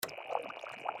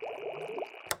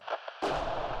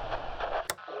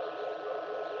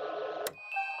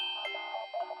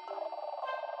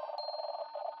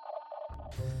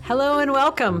Hello and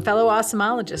welcome, fellow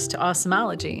awesomeologists, to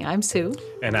Awesomeology. I'm Sue.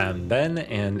 And I'm Ben,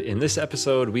 and in this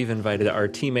episode, we've invited our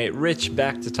teammate Rich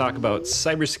back to talk about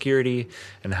cybersecurity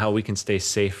and how we can stay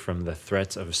safe from the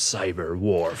threats of cyber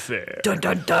warfare. Dun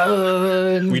dun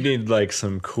dun! We need like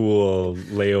some cool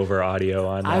layover audio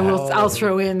on that. I'll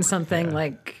throw in something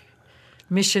like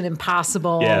Mission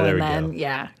Impossible. Yeah, there and we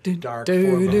then, go. Dark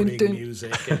foreboding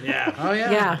music. And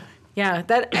Yeah.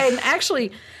 And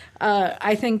actually,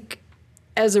 I think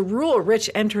as a rule, Rich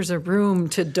enters a room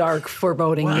to dark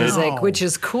foreboding music, which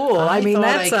is cool. I mean, thought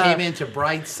that's I came into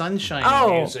bright sunshine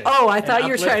music. I thought you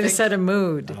were trying to uplifting. set a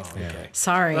mood. Oh, okay.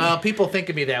 Sorry. Well, people think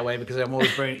of me that way because I'm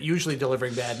always usually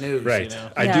delivering bad news. Right. You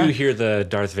know? I Yeah. do hear the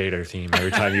Darth Vader theme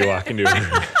every time you walk into a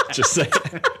room. Just saying.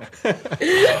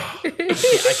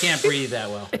 I can't breathe that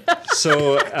well.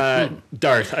 So,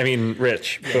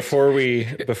 Rich, before we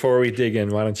dig in,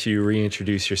 why don't you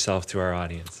reintroduce yourself to our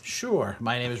audience? Sure.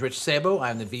 My name is Rich Sabo.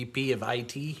 I'm the VP of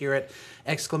IT here at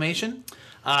Exclamation.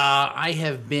 I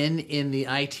have been in the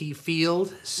IT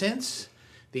field since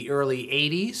the early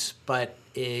 80s, but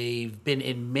I've been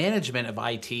in management of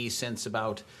IT since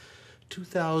about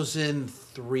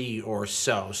 2003 or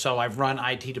so. So I've run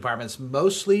IT departments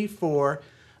mostly for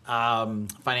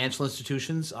financial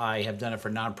institutions. I have done it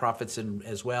for nonprofits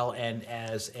as well, and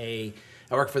I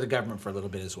work for the government for a little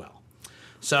bit as well.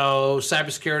 So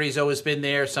cybersecurity has always been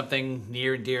there, something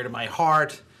near and dear to my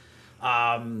heart.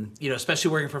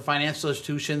 Especially working for financial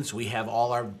institutions, we have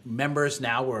all our members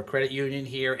now. We're a credit union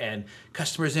here, and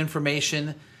customers'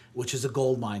 information, which is a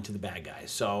gold mine to the bad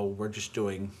guys. So we're just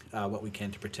doing what we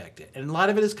can to protect it. And a lot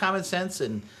of it is common sense,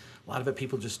 and a lot of it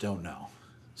people just don't know.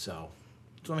 So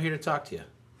I'm here to talk to you.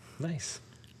 Nice.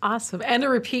 Awesome. And to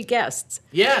repeat guests.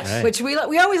 Yes. Right. Which we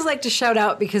always like to shout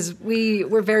out because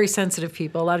we're very sensitive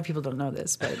people. A lot of people don't know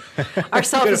this, but our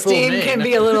self-esteem me. can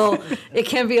be a little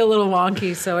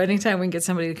wonky. So anytime we can get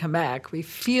somebody to come back, we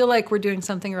feel like we're doing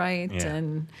something right. Yeah.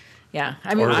 And yeah,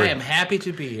 I mean, I am happy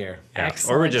to be here. Yeah.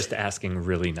 Excellent. Or we're just asking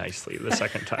really nicely the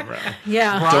second time around.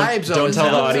 yeah, Bribes Don't always tell the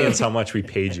help. audience how much we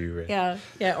paid you, Rich. yeah.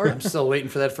 Or I'm still waiting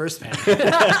for that first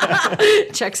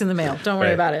payment. checks in the mail. Don't worry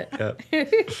Right. about it.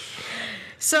 Yep.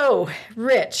 So,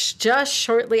 Rich, just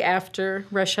shortly after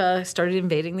Russia started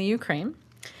invading the Ukraine,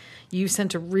 you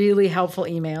sent a really helpful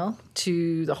email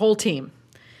to the whole team.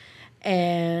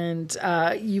 And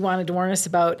you wanted to warn us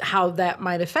about how that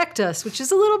might affect us, which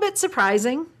is a little bit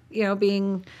surprising,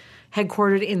 being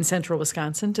headquartered in central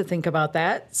Wisconsin, to think about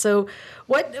that. So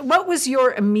what was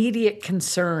your immediate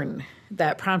concern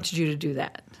that prompted you to do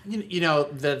that?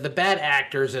 The bad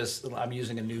actors, as I'm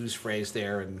using a news phrase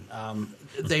there, and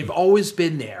they've always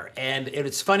been there. And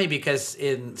it's funny because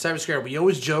in cybersecurity, we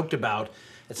always joked about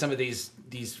at some of these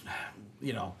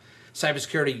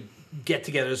cybersecurity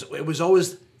get-togethers. It was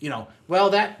always,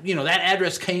 that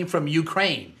address came from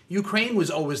Ukraine. Ukraine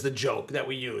was always the joke that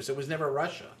we used. It was never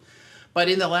Russia. But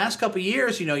in the last couple of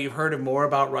years, you've heard more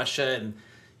about Russia and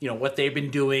what they've been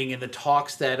doing and the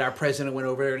talks that our president went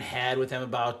over there and had with them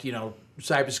about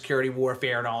cybersecurity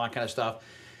warfare and all that kind of stuff.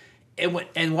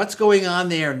 And what's going on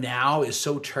there now is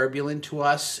so turbulent to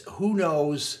us. Who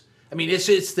knows? I mean,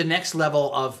 it's the next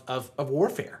level of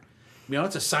warfare.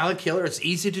 It's a silent killer. It's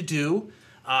easy to do.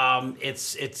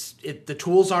 The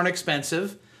tools aren't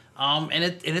expensive. And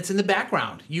it's in the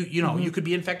background. You could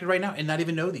be infected right now and not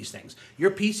even know these things.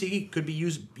 Your PC could be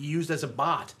used as a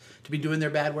bot to be doing their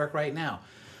bad work right now.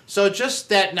 So just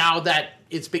that now that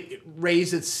it's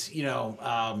raised its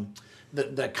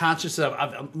the consciousness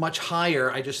of much higher,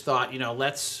 I just thought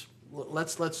let's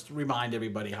remind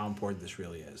everybody how important this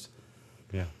really is.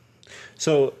 Yeah.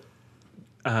 So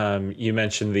you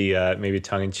mentioned the maybe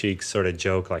tongue-in-cheek sort of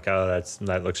joke, like, oh,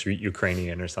 that looks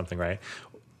Ukrainian or something, right?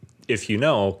 If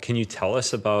can you tell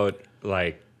us about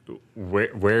like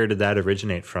where did that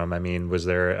originate from? I mean, was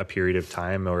there a period of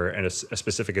time or a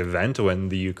specific event when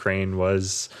the Ukraine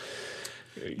was?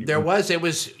 It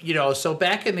was, so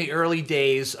back in the early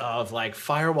days of like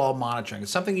firewall monitoring,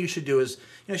 something you should do is,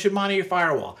 you should monitor your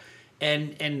firewall.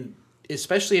 And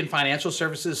especially in financial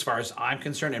services, as far as I'm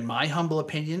concerned, in my humble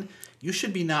opinion, you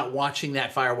should be not watching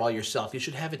that firewall yourself. You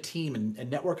should have a team, a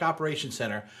network operations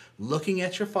center, looking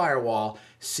at your firewall,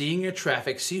 seeing your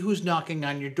traffic, see who's knocking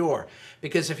on your door.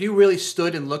 Because if you really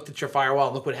stood and looked at your firewall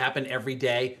and look what happened every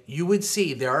day, you would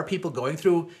see there are people going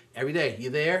through every day. You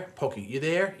there? Poking. You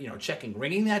there? Checking,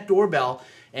 ringing that doorbell.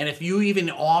 And if you even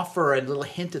offer a little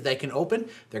hint that they can open,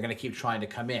 they're going to keep trying to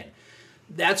come in.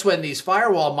 That's when these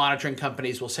firewall monitoring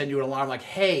companies will send you an alarm like,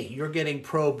 hey, you're getting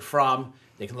probed from.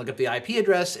 They can look up the IP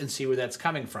address and see where that's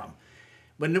coming from.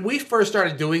 When we first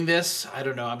started doing this, I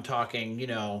don't know, I'm talking,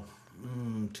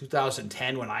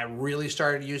 2010 when I really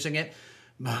started using it,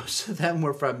 most of them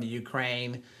were from the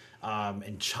Ukraine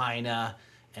and China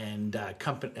and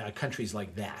countries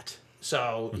like that.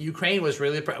 So Ukraine was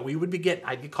really. We would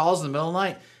I'd get calls in the middle of the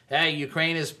night. Hey,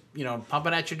 Ukraine is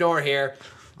pumping at your door here.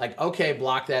 Like, okay,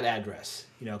 block that address.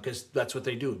 Because that's what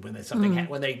they do when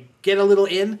when they get a little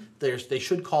in. They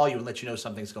should call you and let you know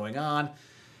something's going on.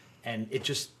 And it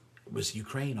just was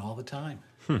Ukraine all the time.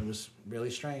 It was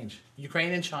really strange.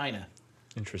 Ukraine and China.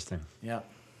 Interesting. Yeah.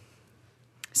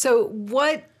 So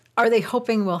what are they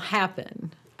hoping will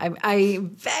happen? I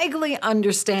vaguely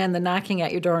understand the knocking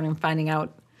at your door and finding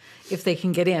out if they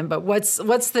can get in, but what's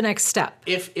the next step?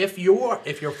 If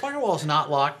your firewall is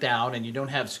not locked down and you don't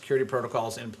have security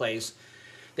protocols in place,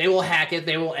 they will hack it.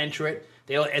 They will enter it.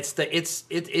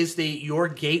 It is your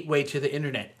gateway to the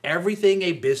internet. Everything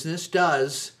a business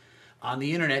does on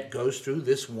the internet goes through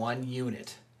this one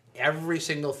unit. Every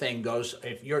single thing goes.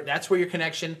 That's where your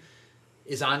connection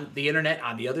is, on the internet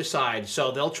on the other side.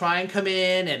 So they'll try and come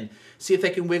in and see if they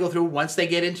can wiggle through. Once they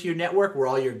get into your network, where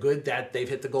all your good, that they've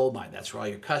hit the gold mine. That's where all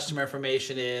your customer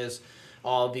information is.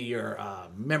 All your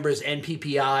members'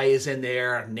 NPPI is in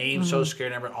there. Name, social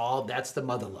security number. All that's the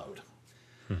mother load.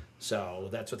 So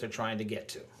that's what they're trying to get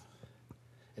to.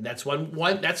 And that's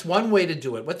one way to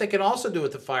do it. What they can also do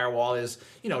with the firewall is,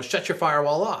 shut your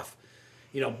firewall off.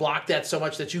 Block that so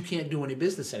much that you can't do any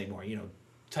business anymore.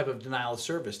 Type of denial of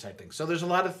service type thing. So there's a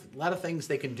lot of things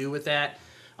they can do with that.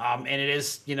 And it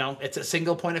is, it's a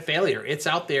single point of failure. It's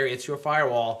out there. It's your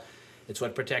firewall. It's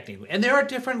what protecting you. And there are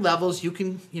different levels. You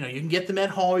can get them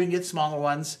at home. You can get smaller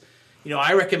ones.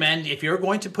 I recommend, if you're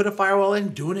going to put a firewall in,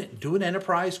 do an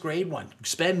enterprise grade one.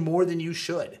 Spend more than you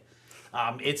should.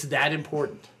 It's that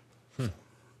important.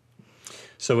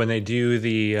 So when they do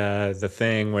the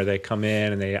thing where they come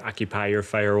in and they occupy your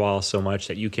firewall so much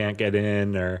that you can't get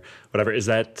in or whatever, is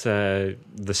that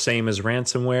the same as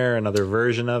ransomware, another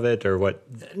version of it, or what?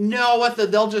 No,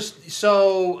 they'll just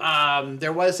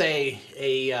there was a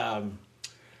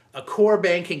core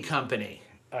banking company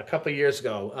a couple of years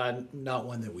ago, not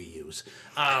one that we use,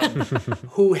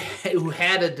 who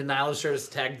had a denial of service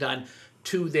attack done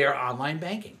to their online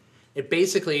banking. It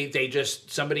basically,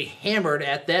 somebody hammered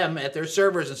at them, at their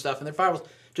servers and stuff, and their firewalls,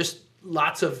 just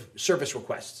lots of service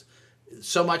requests.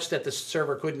 So much that the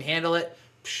server couldn't handle it,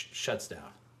 shuts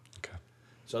down. Okay.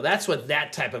 So that's what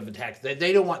that type of attack,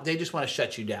 they just want to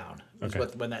shut you down. Okay.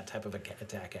 When that type of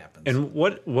attack happens. And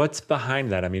what's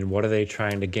behind that? I mean, what are they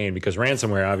trying to gain? Because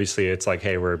ransomware, obviously, it's like,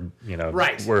 hey, we're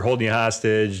holding you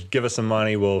hostage. Give us some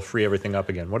money, we'll free everything up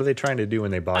again. What are they trying to do when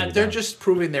they bog you They're down? just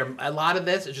proving a lot of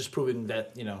this is just proving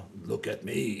that look at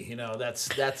me. That's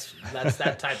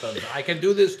that type of I can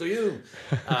do this to you.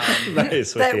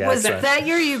 Nice. With the Was accent. that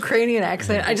your Ukrainian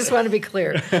accent? I just want to be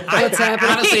clear. What's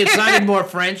happening? Honestly, it sounded more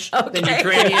French than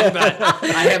Ukrainian, but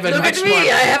I have a Look much at me. more.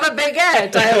 I have a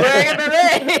baguette. I am wearing a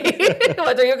beret.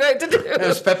 What are you going to do? That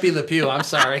was Pepe Le Pew. I'm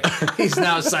sorry. He's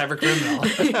now a cyber criminal.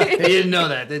 You didn't know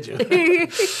that, did you?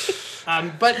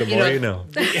 But The more you know.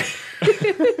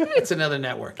 It's another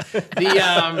network.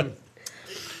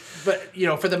 But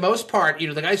for the most part,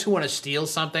 the guys who want to steal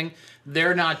something,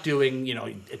 they're not doing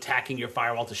attacking your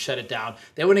firewall to shut it down.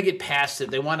 They want to get past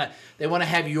it. They want to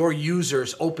have your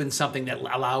users open something that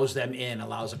allows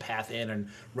a path in, and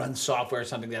run software or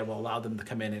something that will allow them to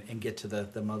come in and get to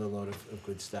the mother load of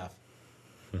good stuff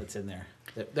that's in there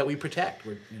that we protect.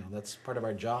 That's part of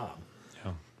our job.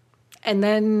 Yeah. And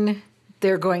then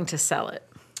they're going to sell it.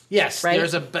 Yes, Right?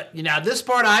 This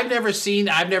part I've never seen.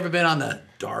 I've never been on the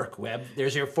dark web.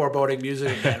 There's your foreboding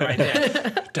music again right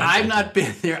there. I've not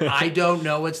been there. I don't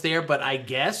know what's there, but I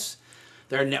guess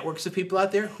there are networks of people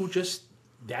out there who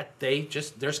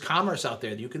there's commerce out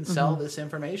there. You can sell this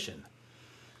information.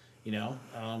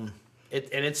 And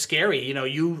it's scary.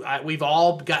 We've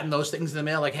all gotten those things in the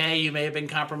mail, like, hey, you may have been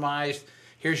compromised.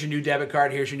 Here's your new debit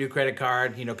card. Here's your new credit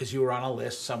card. Because you were on a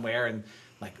list somewhere, and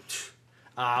like.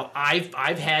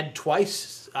 I've had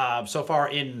twice so far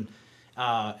and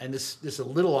this is a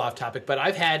little off topic, but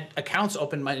I've had accounts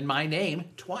open in my name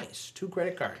twice, 2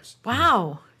 credit cards.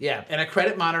 Wow. Yeah, and a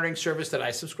credit monitoring service that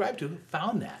I subscribe to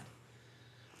found that.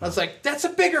 I was like, that's a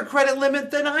bigger credit limit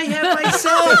than I have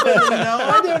myself.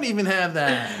 I don't even have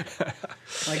that.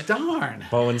 Like, darn.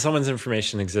 Well, when someone's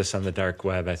information exists on the dark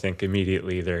web, I think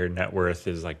immediately their net worth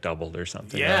is like doubled or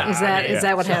something. Yeah. right? Is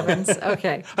that what happens?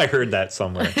 Okay. I heard that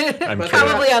somewhere. I'm kidding.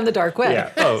 Probably on the dark web.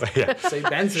 Yeah. Oh, yeah. Say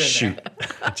Ben's in Shoot. there.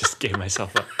 I just gave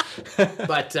myself up.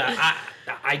 But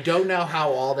I don't know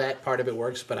how all that part of it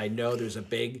works, but I know there's a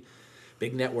big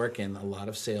network and a lot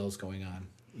of sales going on,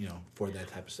 for that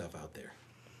type of stuff out there.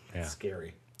 Yeah. It's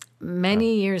scary.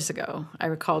 Many years ago, I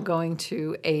recall going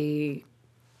to a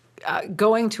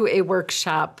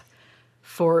workshop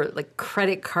for like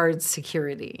credit card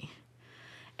security.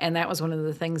 And that was one of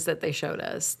the things that they showed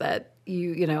us, that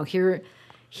here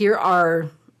are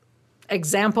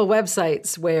example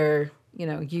websites where,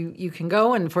 you can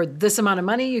go, and for this amount of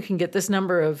money, you can get this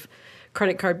number of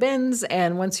credit card bins.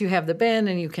 And once you have the bin,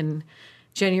 and you can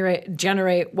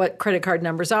generate what credit card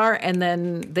numbers are, and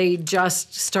then they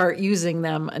just start using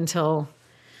them until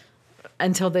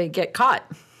they get caught.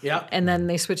 Yeah. And then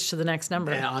they switch to the next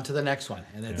number. And on to the next one.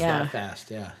 And it's that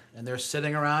fast, yeah. And they're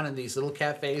sitting around in these little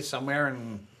cafes somewhere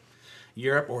in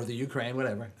Europe or the Ukraine,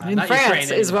 whatever. In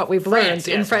France is what we've learned.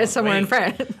 In France, somewhere in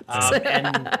France.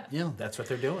 And that's what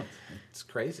they're doing. It's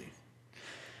crazy.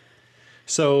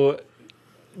 So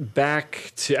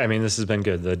back to, this has been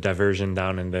good. The diversion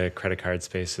down in the credit card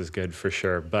space is good for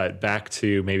sure. But back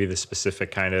to maybe the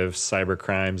specific kind of cyber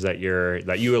crimes that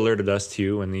you alerted us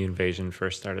to when the invasion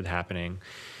first started happening.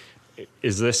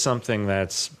 Is this something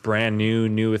that's brand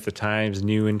new at the times,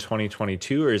 new in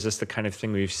 2022, or is this the kind of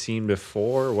thing we've seen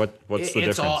before? What's the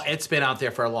difference? It's been out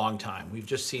there for a long time. We've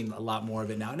just seen a lot more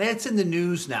of it now. And it's in the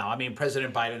news now.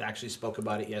 President Biden actually spoke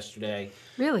about it yesterday.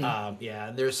 Really? Yeah,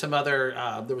 and there's some other,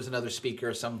 there was another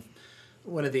speaker,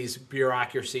 one of these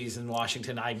bureaucracies in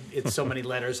Washington. It's so many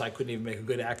letters, I couldn't even make a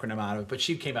good acronym out of it. But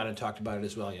she came out and talked about it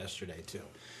as well yesterday, too.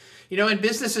 And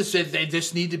businesses, they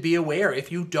just need to be aware.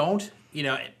 If you don't,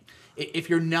 if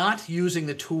you're not using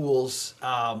the tools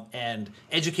and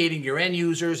educating your end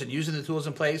users and using the tools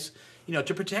in place,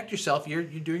 to protect yourself, you're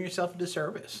doing yourself a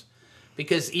disservice.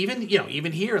 Because even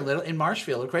here in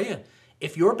Marshfield, Ukraine,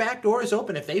 if your back door is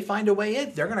open, if they find a way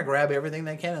in, they're going to grab everything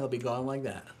they can and they'll be gone like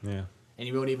that. Yeah. And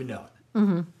you won't even know it.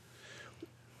 Mm-hmm.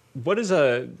 What is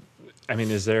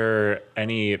is there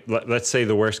any, let's say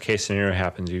the worst case scenario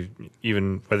happens,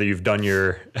 even whether you've done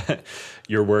your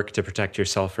your work to protect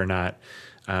yourself or not,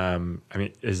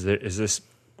 is this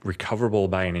recoverable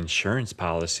by an insurance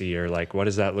policy, or what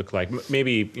does that look like?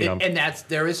 Maybe, And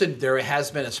there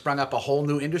has been sprung up a whole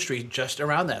new industry just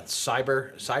around that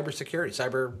cyber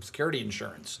security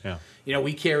insurance. Yeah.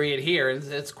 We carry it here, and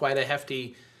it's quite a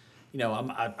hefty.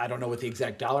 I don't know what the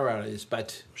exact dollar amount is,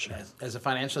 but Sure. as a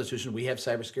financial institution, we have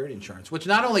cybersecurity insurance, which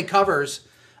not only covers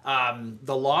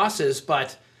the losses,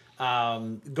 but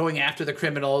going after the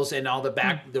criminals and all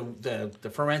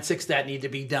the forensics that need to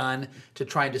be done to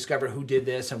try and discover who did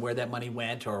this and where that money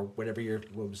went, or whatever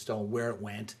was stolen, where it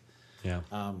went. Yeah.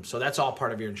 So that's all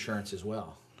part of your insurance as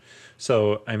well.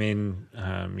 So,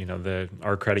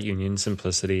 our credit union,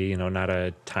 Simplicity, not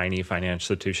a tiny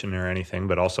financial institution or anything,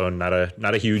 but also not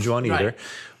a huge one either. Right.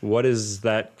 What does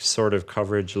that sort of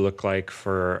coverage look like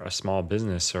for a small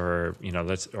business, or,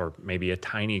 or maybe a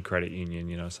tiny credit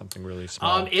union, something really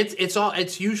small?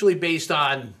 It's usually based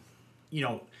on,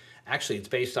 actually it's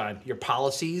based on your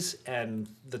policies and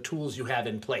the tools you have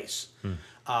in place.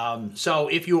 So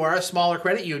if you are a smaller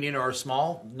credit union or a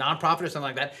small nonprofit or something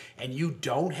like that, and you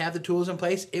don't have the tools in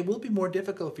place, it will be more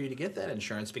difficult for you to get that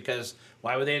insurance, because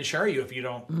why would they insure you if you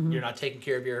don't, you're not taking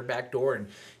care of your back door, and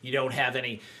you don't have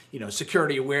any,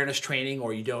 security awareness training,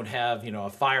 or you don't have, a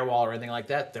firewall or anything like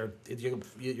that?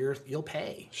 You'll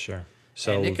pay. Sure.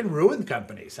 So, and it can ruin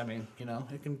companies.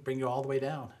 It can bring you all the way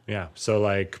down. Yeah.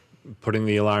 So putting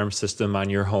the alarm system on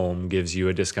your home gives you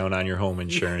a discount on your home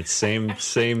insurance. Same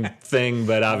thing,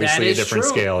 but obviously a different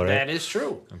scale, right? That is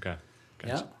true. Okay.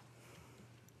 Gotcha.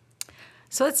 Yeah.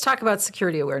 So let's talk about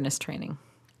security awareness training.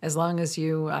 As long as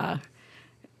you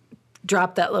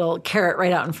drop that little carrot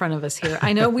right out in front of us here.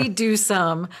 I know we do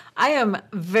some. I am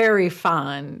very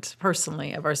fond,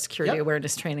 personally, of our security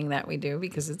awareness training that we do,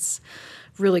 because it's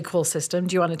a really cool system.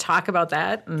 Do you want to talk about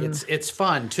that? It's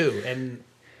fun, too. And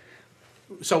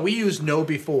so we use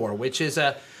KnowBe4, which is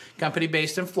a company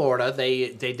based in Florida.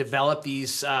 They develop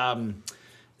these training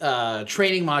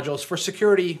modules for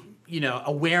security,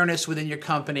 awareness within your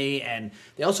company, and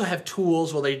they also have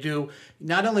tools where they do.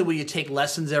 Not only will you take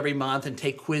lessons every month and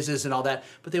take quizzes and all that,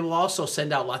 but they will also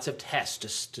send out lots of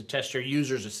tests to test your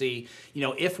users to see,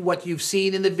 if what you've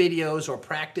seen in the videos or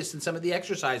practiced in some of the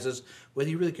exercises, whether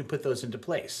you really can put those into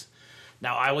place.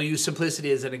 Now, I will use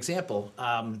Simplicity as an example.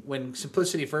 When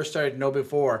Simplicity first started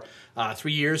KnowBe4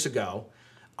 3 years ago,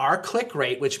 our click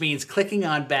rate, which means clicking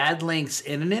on bad links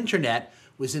in an internet,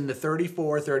 was in the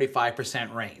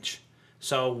 34-35% range.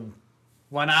 So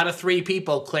 1 out of 3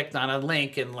 people clicked on a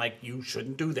link, and you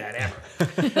shouldn't do that ever.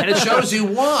 And it shows you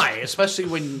why, especially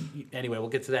anyway, we'll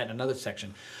get to that in another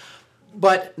section.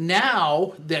 But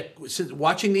now that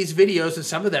watching these videos, and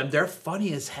some of them, they're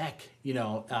funny as heck,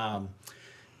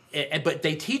 but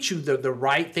they teach you the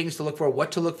right things to look for,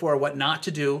 what to look for, what not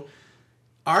to do.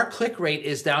 Our click rate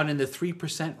is down in the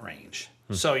 3% range.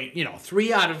 So,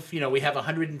 3 out of, we have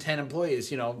 110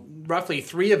 employees, roughly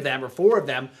 3 of them or 4 of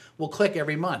them will click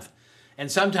every month.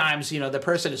 And sometimes, the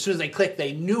person, as soon as they click,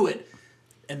 they knew it.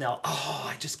 And they'll,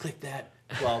 I just clicked that.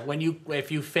 Well,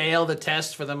 if you fail the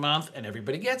test for the month and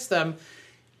everybody gets them,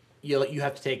 you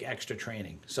have to take extra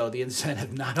training. So the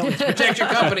incentive not only to protect your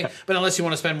company, but unless you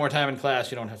want to spend more time in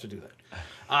class, you don't have to do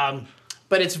that.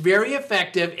 But it's very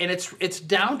effective, and it's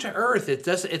down to earth.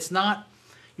 It's not.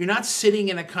 You're not sitting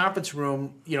in a conference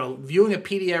room, viewing a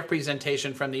PDF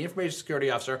presentation from the information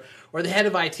security officer or the head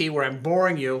of IT where I'm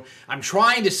boring you. I'm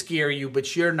trying to scare you,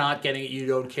 but you're not getting it. You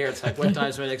don't care. It's like, what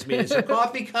time's my next meeting? Is there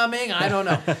coffee coming? I don't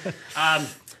know.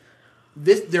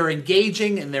 They're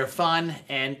engaging and they're fun,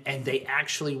 and they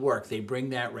actually work. They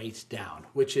bring that rate down,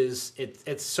 which is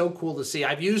it's so cool to see.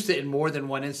 I've used it in more than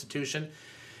one institution,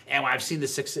 and I've seen the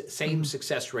same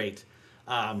success rate.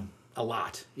 A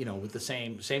lot, with the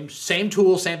same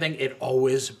tool, same thing. It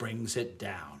always brings it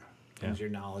down. Brings your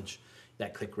knowledge,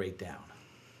 that click rate down.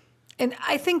 And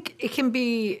I think it can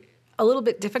be a little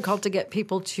bit difficult to get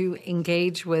people to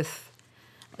engage with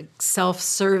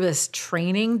self-service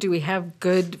training. Do we have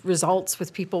good results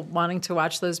with people wanting to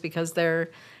watch those because they're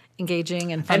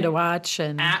engaging and fun to watch?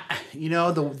 And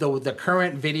the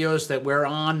current videos that we're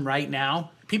on right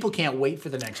now, people can't wait for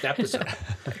the next episode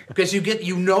because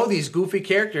these goofy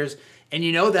characters, and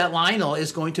that Lionel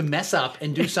is going to mess up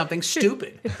and do something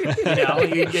stupid,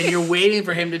 and you're waiting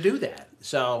for him to do that.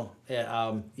 So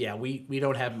we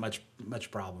don't have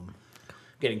much problem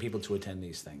getting people to attend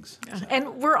these things. So.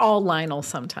 And we're all Lionel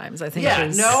sometimes, I think.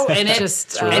 And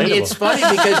it's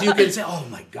funny because you can say, "Oh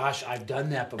my gosh, I've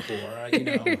done that before,"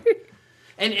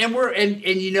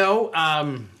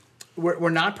 We're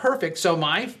not perfect. So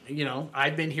I've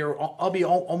been here. I'll be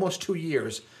almost 2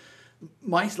 years.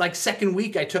 My second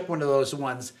week, I took one of those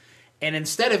ones, and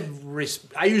instead of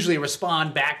I usually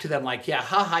respond back to them like, "Yeah,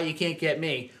 haha, you can't get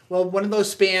me." Well, one of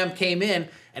those spam came in,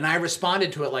 and I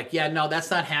responded to it like, "Yeah, no, that's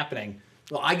not happening."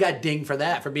 Well, I got dinged for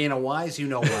that, for being a wise, I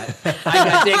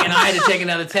got dinged, and I had to take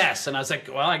another test, and I was like,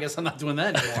 "Well, I guess I'm not doing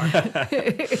that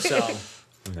anymore." So,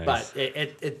 nice. But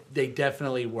they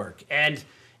definitely work, and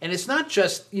it's not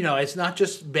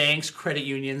just banks, credit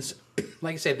unions.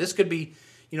 Like I said, this could be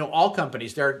all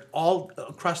companies. They're all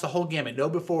across the whole gamut.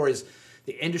 KnowBe4 is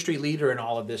the industry leader in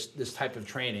all of this type of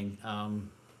training,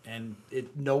 and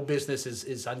no business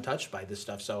is untouched by this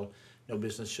stuff. So no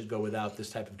business should go without this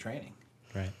type of training.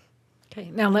 Right. Okay,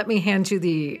 now let me hand you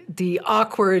the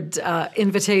awkward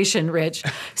invitation, Rich.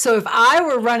 So if I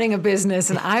were running a business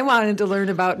and I wanted to learn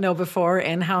about KnowBe4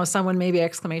 and how someone, maybe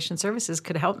Exclamation Services,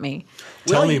 could help me.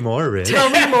 Tell me more, Rich. Tell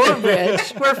me more,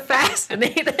 Rich. We're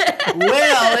fascinated.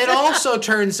 Well, it also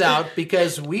turns out,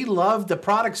 because we love the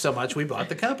product so much, we bought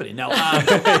the company. No, not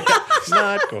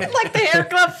cool. Like the hair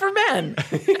club for men.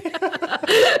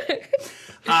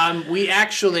 We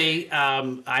actually,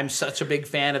 I'm such a big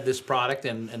fan of this product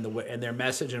and their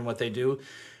message and what they do.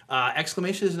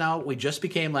 Exclamation is now, we just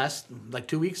became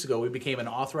 2 weeks ago, we became an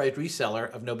authorized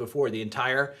reseller of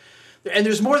KnowBe4. And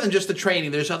there's more than just the training.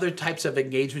 There's other types of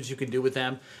engagements you can do with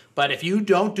them. But if you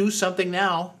don't do something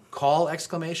now, call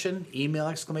Exclamation, email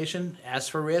Exclamation,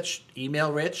 ask for Rich,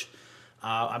 email Rich.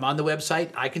 I'm on the website.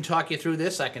 I can talk you through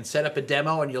this. I can set up a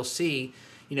demo, and you'll see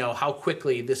how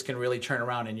quickly this can really turn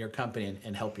around in your company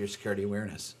and help your security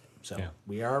awareness. So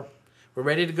we're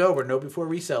ready to go. We're KnowBe4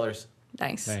 resellers.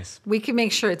 Nice. We can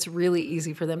make sure it's really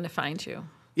easy for them to find you.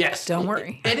 Yes. Don't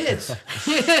worry. It is.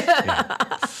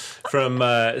 From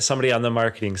somebody on the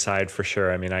marketing side, for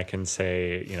sure. I mean, I can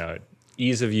say,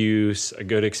 ease of use, a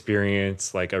good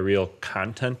experience, like a real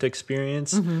content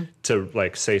experience,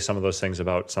 to say some of those things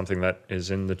about something that is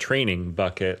in the training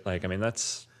bucket.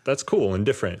 That's cool and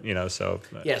different, So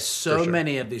yes, so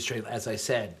many of these trainings, as I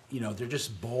said, they're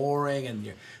just boring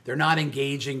and they're not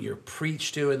engaging. You're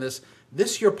preached to, and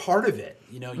this you're part of it.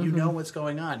 You know what's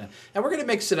going on, and we're going to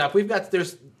mix it up. We've got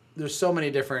there's so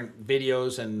many different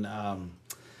videos and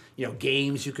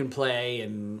games you can play,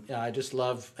 and I just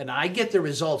love. And I get the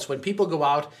results when people go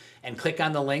out and click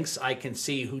on the links. I can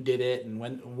see who did it, and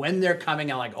when they're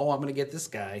coming, I'm like, oh, I'm going to get this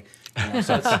guy.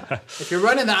 So if you're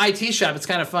running the IT shop, it's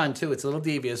kind of fun too. It's a little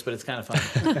devious, but it's kind of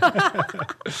fun.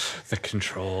 The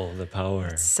control, the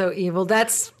power. So evil.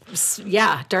 That's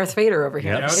Darth Vader over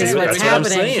here. Yep. This See, is what's that's what I'm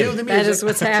happening. saying. That is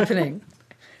what's happening.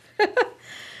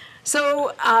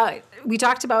 So we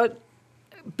talked about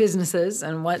businesses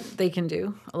and what they can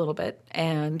do a little bit,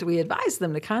 and we advised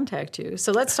them to contact you.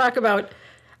 So let's talk about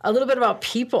a little bit about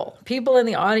people in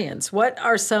the audience. What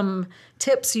are some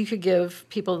tips you could give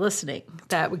people listening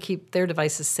that would keep their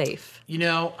devices safe? You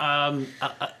know,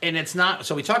 and it's not,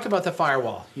 so we talked about the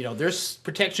firewall. You know, there's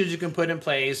protections you can put in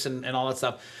place and all that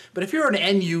stuff. But if you're an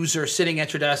end user sitting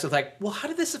at your desk, it's like, well, how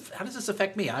does this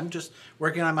affect me? I'm just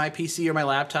working on my PC or my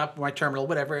laptop or my terminal,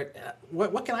 whatever.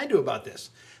 What can I do about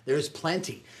this? There's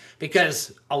plenty.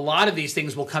 Because a lot of these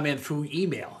things will come in through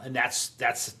email, and that's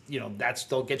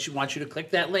they'll want you to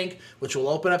click that link, which will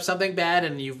open up something bad,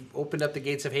 and you've opened up the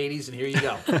gates of Hades, and here you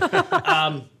go.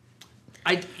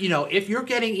 If you're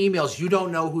getting emails, you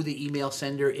don't know who the email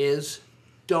sender is,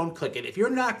 don't click it. If you're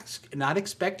not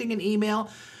expecting an email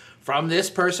from this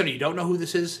person, or you don't know who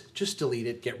this is, just delete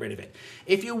it, get rid of it.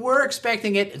 If you were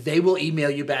expecting it, they will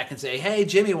email you back and say, hey,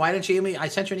 Jimmy, why didn't you email me? I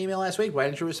sent you an email last week. Why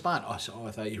didn't you respond? Oh,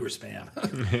 I thought you were spam.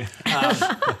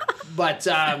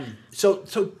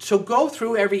 So go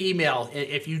through every email.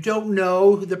 If you don't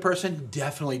know the person,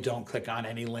 definitely don't click on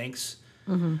any links.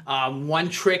 Mm-hmm. One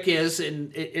trick is,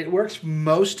 and it works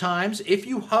most times, if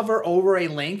you hover over a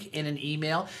link in an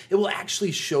email, it will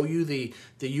actually show you the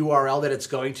URL that it's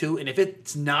going to. And if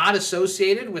it's not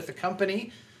associated with the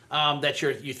company that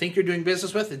you think you're doing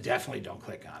business with, then definitely don't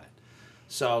click on it.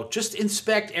 So just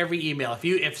inspect every email.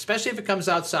 Especially if it comes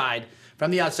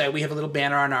from the outside, we have a little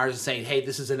banner on ours saying, hey,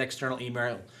 this is an external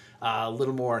email.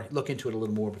 Look into it a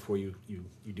little more before you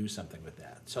do something with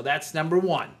that. So that's number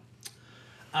one.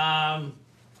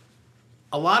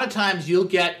 A lot of times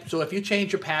so if you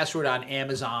change your password on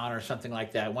Amazon or something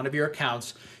like that, one of your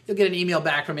accounts, you'll get an email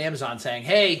back from Amazon saying,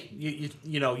 hey,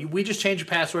 we just changed your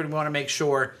password and we want to make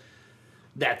sure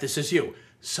that this is you.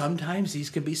 Sometimes these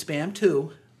can be spam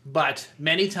too, but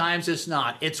many times it's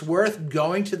not. It's worth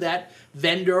going to that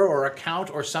vendor or account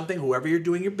or something, whoever you're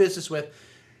doing your business with,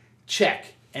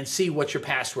 check and see what your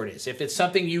password is. If it's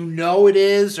something you know it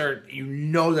is, or you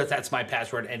know that that's my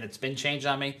password and it's been changed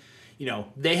on me,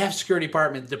 they have security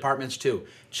departments too.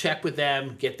 Check with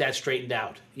them, get that straightened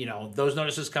out. Those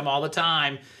notices come all the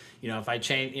time. If I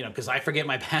change, because I forget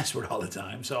my password all the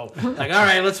time. So like, all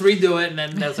right, let's redo it. And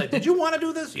then they'll say, did you want to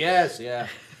do this? Yes, yeah.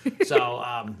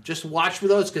 So just watch for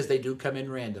those because they do come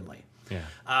in randomly.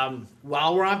 Yeah.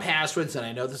 While we're on passwords, and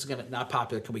I know this is not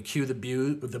popular, can we cue the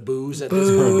boos at this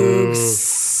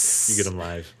point? You get them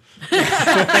live.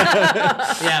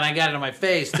 Yeah, and I got it on my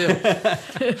face too.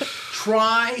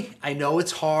 I know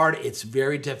it's hard, it's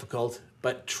very difficult,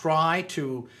 but try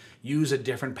to use a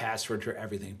different password for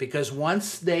everything. Because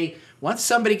once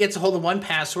somebody gets a hold of one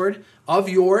password of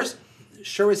yours,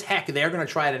 sure as heck, they're going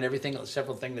to try it on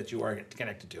several things that you are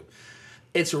connected to.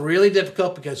 It's really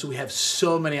difficult because we have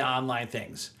so many online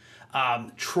things.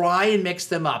 Try and mix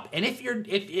them up. And if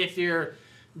you're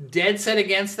dead set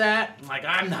against that, like,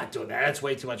 I'm not doing that, that's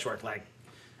way too much work. Like,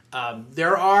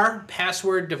 there are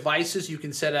password devices you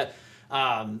can set up.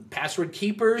 Password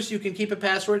keepers, you can keep a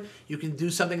password. You can do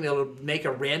something that will make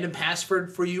a random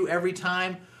password for you every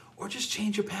time, or just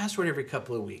change your password every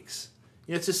couple of weeks.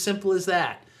 It's as simple as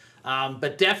that.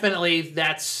 But definitely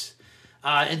that's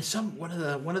and one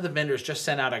of the vendors just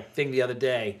sent out a thing the other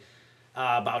day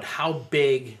about how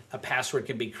big a password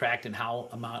can be cracked and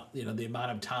the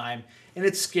amount of time. And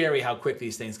it's scary how quick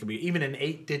these things can be. Even an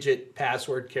 8-digit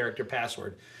character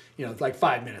password, it's like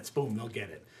 5 minutes, boom, they'll get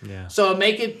it. Yeah. So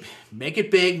make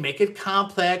it big, make it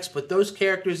complex, put those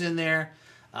characters in there.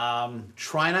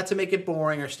 Try not to make it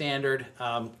boring or standard.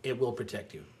 It will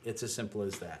protect you. It's as simple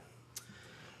as that.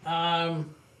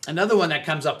 Another one that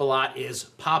comes up a lot is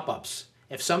pop-ups.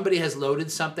 If somebody has loaded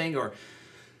something or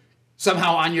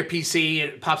somehow on your PC,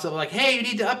 it pops up like, hey, you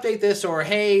need to update this, or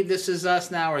hey, this is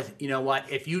us now, or you know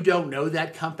what? If you don't know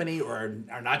that company or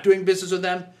are not doing business with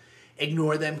them,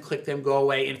 ignore them, click them, go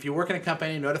away. And if you work in a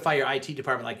company, notify your IT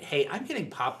department like, hey, I'm getting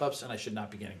pop-ups and I should not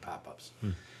be getting pop-ups.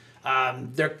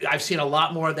 I've seen a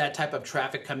lot more of that type of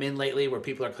traffic come in lately where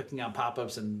people are clicking on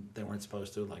pop-ups and they weren't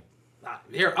supposed to. Like,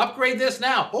 here, upgrade this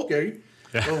now. Okay.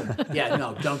 Boom. Yeah,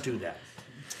 no, don't do that.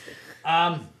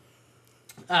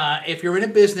 If you're in a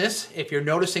business, if you're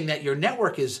noticing that your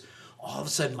network is all of a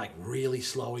sudden like really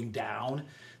slowing down,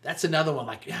 that's another one.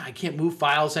 Like, yeah, I can't move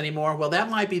files anymore. Well, that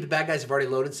might be the bad guys have already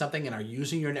loaded something and are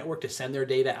using your network to send their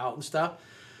data out and stuff.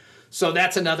 So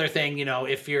that's another thing.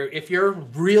 If you're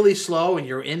really slow and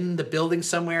you're in the building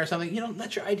somewhere or something,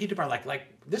 let your IT department like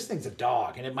this thing's a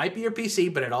dog, and it might be your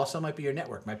PC, but it also might be your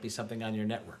network. Might be something on your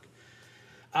network.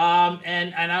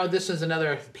 And I know this is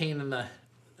another pain in the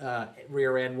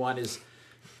rear end one is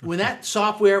when that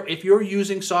software, if you're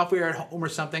using software at home or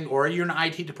something, or you're in an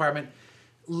IT department,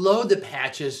 load the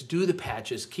patches, do the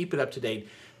patches, keep it up to date.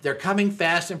 They're coming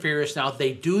fast and furious now.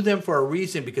 They do them for a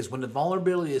reason, because when the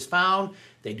vulnerability is found,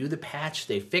 they do the patch,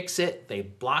 they fix it, they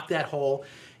block that hole.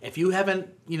 If you haven't,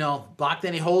 blocked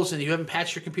any holes and you haven't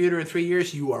patched your computer in 3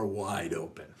 years, you are wide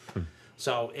open.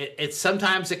 So it's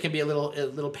sometimes it can be a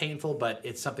little painful, but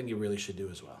it's something you really should do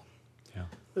as well. Yeah.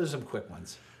 Those are some quick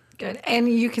ones. Good. And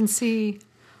you can see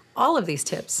all of these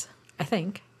tips, I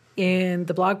think, in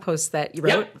the blog post that you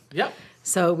wrote. Yep.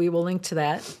 So we will link to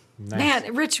that. Nice.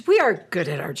 Man, Rich, we are good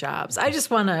at our jobs. I just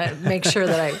want to make sure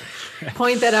that I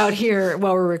point that out here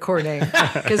while we're recording,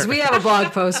 because we have a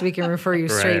blog post we can refer you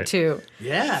straight Right. to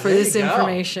Yeah. for there this you go.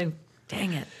 information.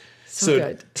 Dang it. So So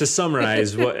good. to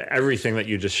summarize everything that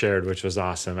you just shared, which was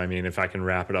awesome. I mean, if I can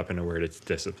wrap it up in a word, it's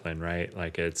discipline, right?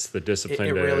 Like it's the discipline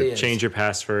It to really is. change your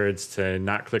passwords, to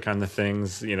not click on the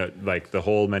things, like the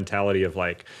whole mentality of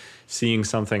like seeing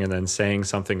something and then saying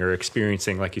something or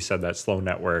experiencing, like you said, that slow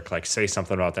network, like say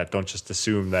something about that. Don't just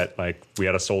assume that like we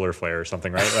had a solar flare or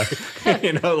something, right?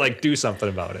 Like, like do something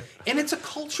about it. And it's a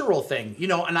cultural thing,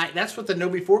 and that's what the Know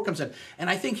Before comes in. And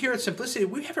I think here at Simplicity,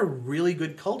 we have a really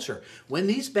good culture. When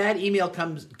these bad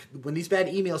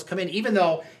emails come in, even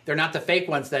though they're not the fake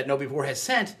ones that Know Before has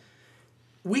sent,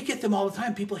 we get them all the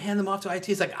time. People hand them off to IT.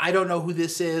 It's like, I don't know who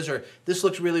this is, or this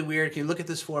looks really weird. Can you look at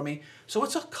this for me? So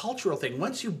it's a cultural thing.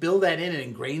 Once you build that in and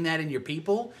ingrain that in your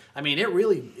people, I mean,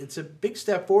 it's a big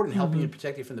step forward in helping you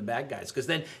protect you from the bad guys, because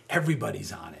then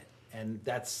everybody's on it. And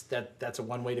that's a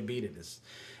one way to beat it.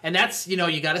 And that's, you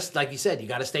got to, like you said, you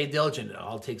got to stay diligent.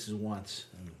 All it takes is once.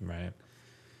 And Right.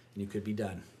 you could be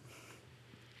done.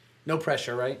 No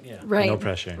pressure, right? Yeah. Right. No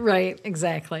pressure. Right.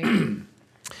 Exactly.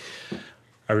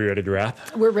 Are we ready to wrap?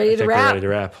 We're ready I to think wrap. We're ready to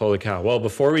wrap. Holy cow. Well,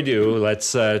 before we do,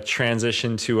 let's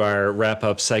transition to our wrap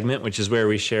up segment, which is where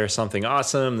we share something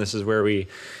awesome. This is where we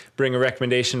bring a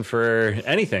recommendation for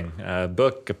anything, a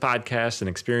book, a podcast, an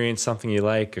experience, something you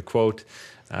like, a quote.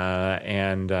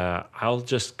 And I'll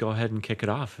just go ahead and kick it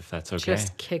off if that's okay.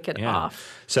 Just kick it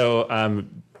off. So,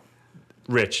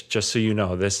 Rich, just so you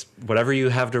know, this, whatever you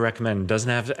have to recommend doesn't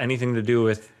have anything to do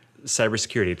with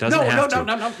cybersecurity. It doesn't have to.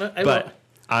 No. I But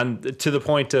won't. to the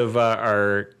point of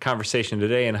our conversation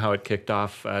today and how it kicked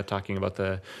off, talking about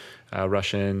the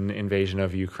Russian invasion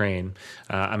of Ukraine.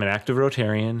 I'm an active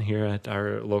Rotarian here at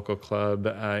our local club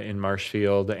in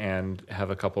Marshfield, and have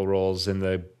a couple roles in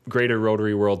the greater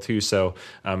Rotary world too. So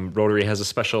Rotary has a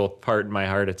special part in my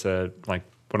heart. It's like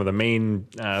one of the main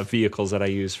vehicles that I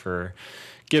use for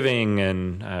giving,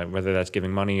 and whether that's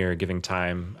giving money or giving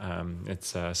time,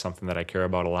 it's something that I care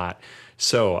about a lot.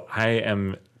 So I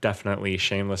am definitely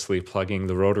shamelessly plugging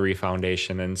the Rotary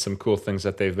Foundation and some cool things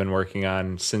that they've been working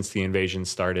on since the invasion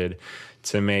started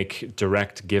to make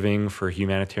direct giving for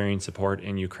humanitarian support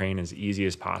in Ukraine as easy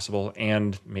as possible,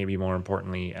 and maybe more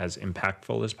importantly, as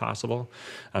impactful as possible.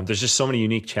 There's just so many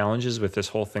unique challenges with this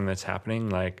whole thing that's happening.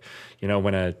 Like,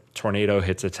 when a tornado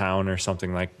hits a town or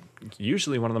something, like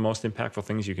usually one of the most impactful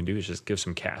things you can do is just give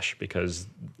some cash, because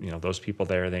those people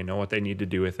there, they know what they need to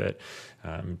do with it,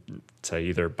 to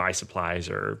either buy supplies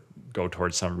or go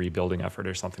towards some rebuilding effort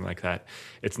or something like that.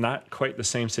 It's not quite the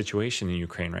same situation in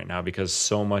Ukraine right now, because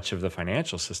so much of the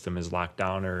financial system is locked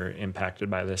down or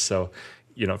impacted by this. So,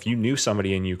 if you knew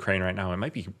somebody in Ukraine right now, it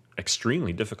might be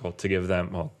extremely difficult to give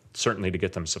them, well, certainly to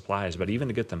get them supplies, but even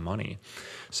to get them money.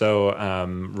 So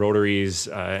Rotary's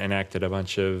enacted a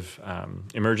bunch of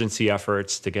emergency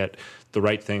efforts to get the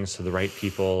right things to the right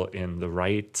people in the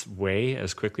right way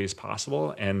as quickly as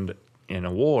possible, and in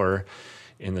a war,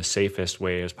 in the safest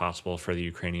way as possible for the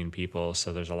Ukrainian people.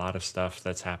 So there's a lot of stuff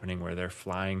that's happening where they're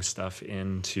flying stuff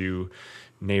into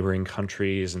neighboring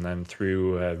countries, and then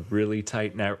through a really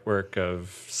tight network of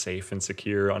safe and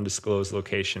secure, undisclosed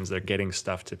locations, they're getting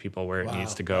stuff to people where it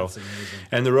needs to go. That's amazing.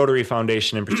 And the Rotary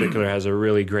Foundation in particular has a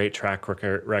really great track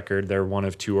record. They're one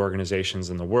of 2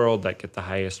 organizations in the world that get the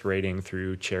highest rating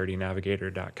through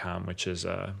charitynavigator.com, which is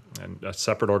a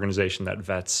separate organization that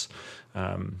vets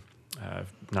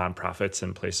nonprofits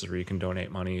and places where you can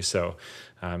donate money. So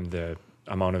the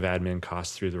amount of admin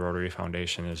costs through the Rotary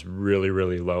Foundation is really,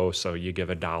 really low. So you give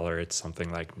 $1, it's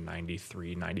something like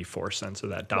 94 cents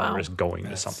of that dollar Wow. is going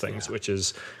to something, which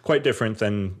is quite different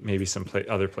than maybe some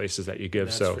other places that you give.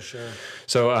 That's so for sure.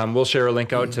 So we'll share a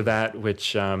link out to that,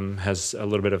 which has a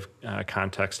little bit of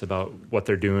context about what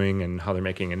they're doing and how they're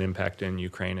making an impact in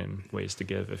Ukraine and ways to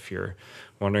give. If you're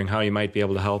wondering how you might be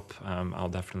able to help, I'll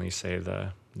definitely say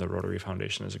the Rotary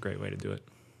Foundation is a great way to do it.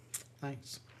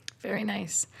 Thanks. Very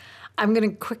nice. I'm going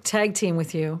to quick tag team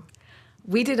with you.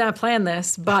 We did not plan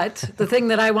this, but the thing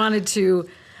that I wanted to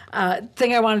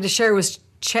share was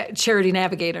Charity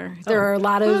Navigator. There are a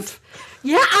lot of,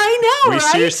 yeah, I know, We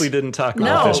right? seriously didn't talk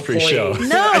about No. this pre-show. Please.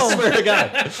 No. I swear to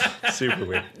God. Super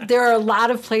weird. There are a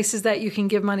lot of places that you can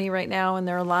give money right now, and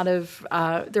there are a lot of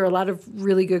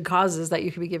really good causes that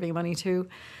you could be giving money to.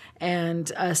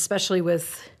 And especially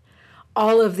with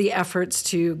all of the efforts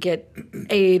to get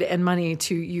aid and money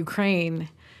to Ukraine,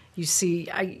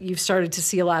 you've started to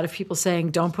see a lot of people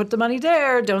saying, don't put the money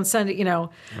there, don't send it, Right.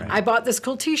 I bought this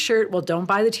cool t-shirt. Well, don't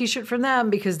buy the t-shirt from them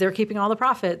because they're keeping all the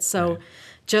profits. So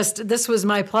this was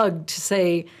my plug to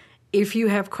say, if you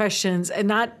have questions, and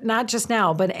not just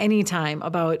now, but anytime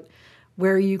about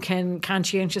where you can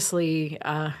conscientiously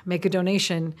make a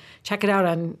donation, check it out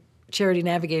on Charity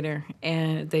Navigator.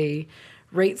 And they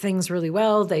rate things really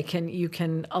well. You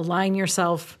can align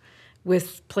yourself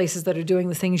with places that are doing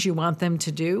the things you want them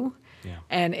to do. Yeah.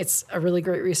 And it's a really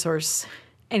great resource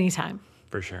anytime.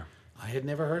 For sure. I had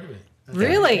never heard of it.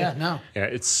 Really? Yeah, no. Yeah,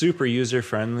 it's super user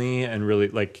friendly and really,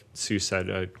 like Sue said,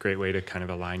 a great way to kind of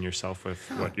align yourself with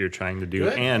what you're trying to do.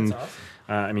 Good. And That's awesome.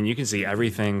 I mean, you can see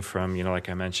everything from, like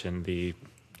I mentioned, the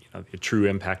true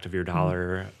impact of your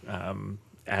dollar,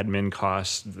 admin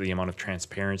costs, the amount of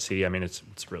transparency. I mean,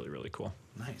 it's really, really cool.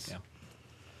 Nice. Yeah.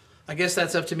 I guess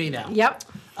that's up to me now. Yep.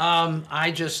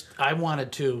 I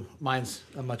wanted to, mine's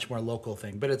a much more local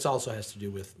thing, but it also has to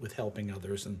do with helping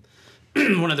others. And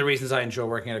one of the reasons I enjoy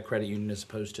working at a credit union as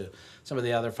opposed to some of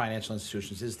the other financial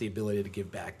institutions is the ability to give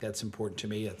back. That's important to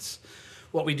me. It's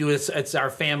what we do. It's our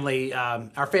family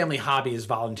hobby is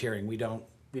volunteering. We don't,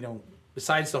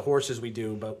 besides the horses we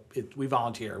do, but we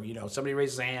volunteer. Somebody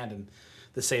raises a hand and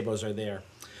the Sabos are there.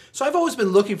 So I've always been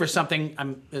looking for something.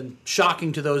 And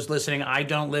shocking to those listening, I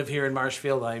don't live here in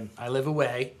Marshfield. I live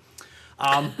away.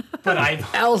 But I've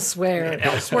Elsewhere.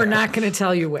 We're not going to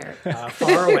tell you where.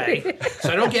 far away.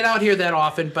 So I don't get out here that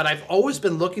often, but I've always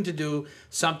been looking to do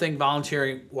something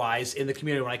volunteering-wise in the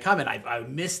community when I come in. I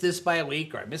miss this by a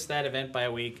week, or I miss that event by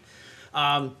a week.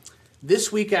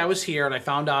 This week I was here, and I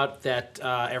found out that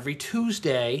every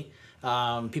Tuesday,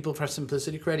 people from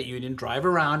Simplicity Credit Union drive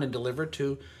around and deliver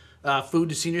food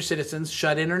to senior citizens,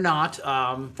 shut in or not,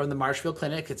 from the Marshfield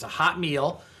Clinic. It's a hot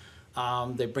meal.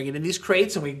 They bring it in these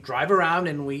crates, and we drive around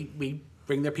and we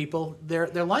bring their people their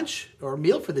lunch or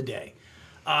meal for the day.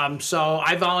 So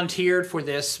I volunteered for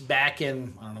this back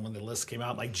in, I don't know when the list came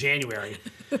out, like January.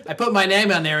 I put my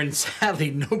name on there, and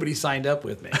sadly nobody signed up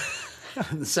with me.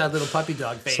 The sad little puppy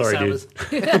dog face. Sorry, dude.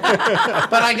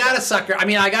 But I got a sucker. I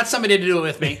mean, I got somebody to do it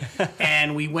with me,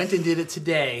 and we went and did it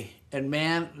today. And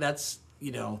man, that's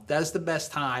the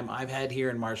best time I've had here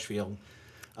in Marshfield.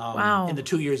 Wow. In the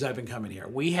 2 years I've been coming here.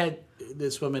 We had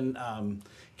this woman,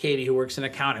 Katie, who works in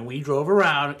accounting. We drove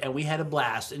around and we had a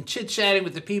blast and chit-chatting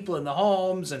with the people in the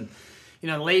homes. And,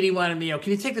 the lady wanted me,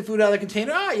 can you take the food out of the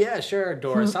container? Oh, yeah, sure,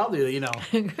 Doris, I'll do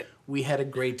it, We had a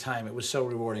great time. It was so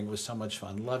rewarding. It was so much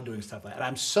fun. Love doing stuff like that. And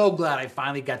I'm so glad I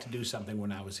finally got to do something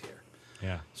when I was here.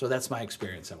 Yeah. So that's my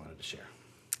experience I wanted to share.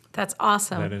 That's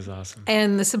awesome. That is awesome.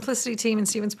 And the Simplicity team in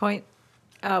Stevens Point,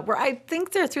 where I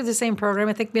think they're through the same program.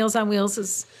 I think Meals on Wheels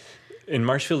is... In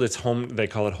Marshfield, it's home. They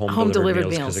call it home delivered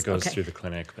meals because it goes through the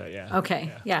clinic. But yeah.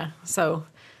 Okay. Yeah. So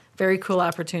very cool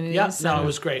opportunities. Yeah. No, it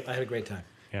was great. I had a great time.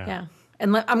 Yeah.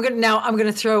 And I'm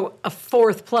gonna throw a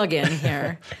fourth plug in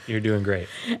here. You're doing great.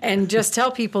 And just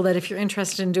tell people that if you're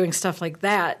interested in doing stuff like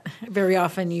that, very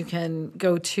often you can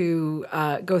go through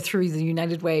the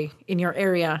United Way in your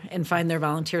area and find their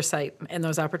volunteer site, and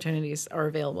those opportunities are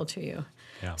available to you.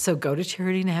 Yeah. So go to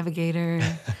Charity Navigator,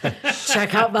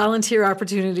 check out volunteer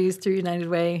opportunities through United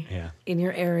Way in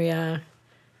your area.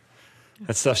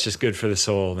 That stuff's just good for the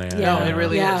soul, man. Yeah. No, it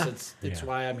really Yeah. is. It's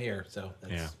why I'm here. So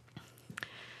that's,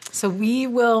 So we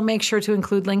will make sure to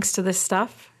include links to this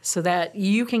stuff so that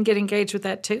you can get engaged with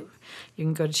that too. You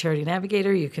can go to Charity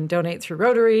Navigator. You can donate through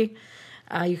Rotary.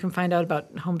 You can find out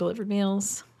about home delivered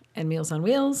meals and Meals on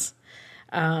Wheels.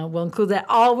 We'll include that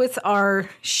all with our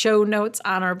show notes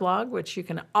on our blog, which you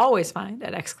can always find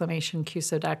at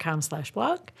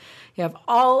exclamationqso.com/blog. You have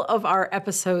all of our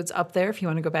episodes up there if you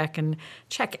want to go back and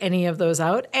check any of those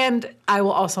out. And I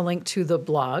will also link to the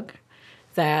blog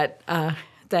that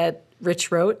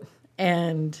Rich wrote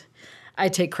and I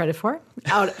take credit for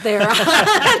out there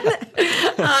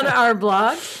on our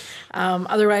blog.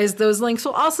 Otherwise, those links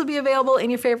will also be available in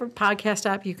your favorite podcast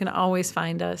app. You can always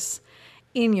find us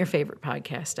in your favorite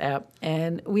podcast app.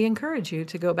 And we encourage you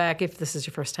to go back, if this is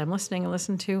your first time listening, and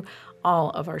listen to all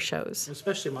of our shows.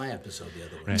 especially my episode the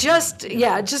other way. Just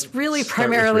really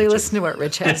primarily Richard. listen to what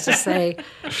Rich has to say,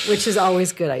 which is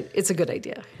always good. It's a good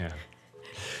idea. Yeah.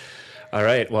 All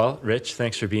right. Well, Rich,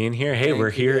 thanks for being here. Hey, we're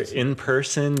here in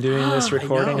person doing this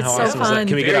recording. know. How So awesome is that? fun.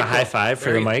 Can we get a Very high cool. five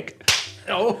for Very- the mic?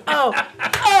 Oh,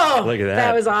 Oh, Look at that.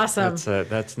 that was awesome.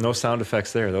 That's no sound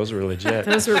effects there. Those were legit.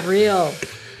 Those were real.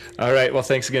 All right. Well,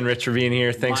 thanks again, Rich, for being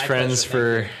here. Thanks, My friends,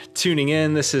 pleasure. for tuning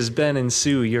in. This has tuning in. This has been and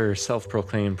Sue, your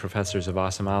self-proclaimed professors of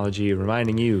awesomeology,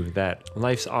 reminding you that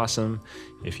life's awesome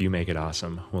if you make it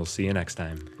awesome. We'll see you next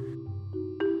time.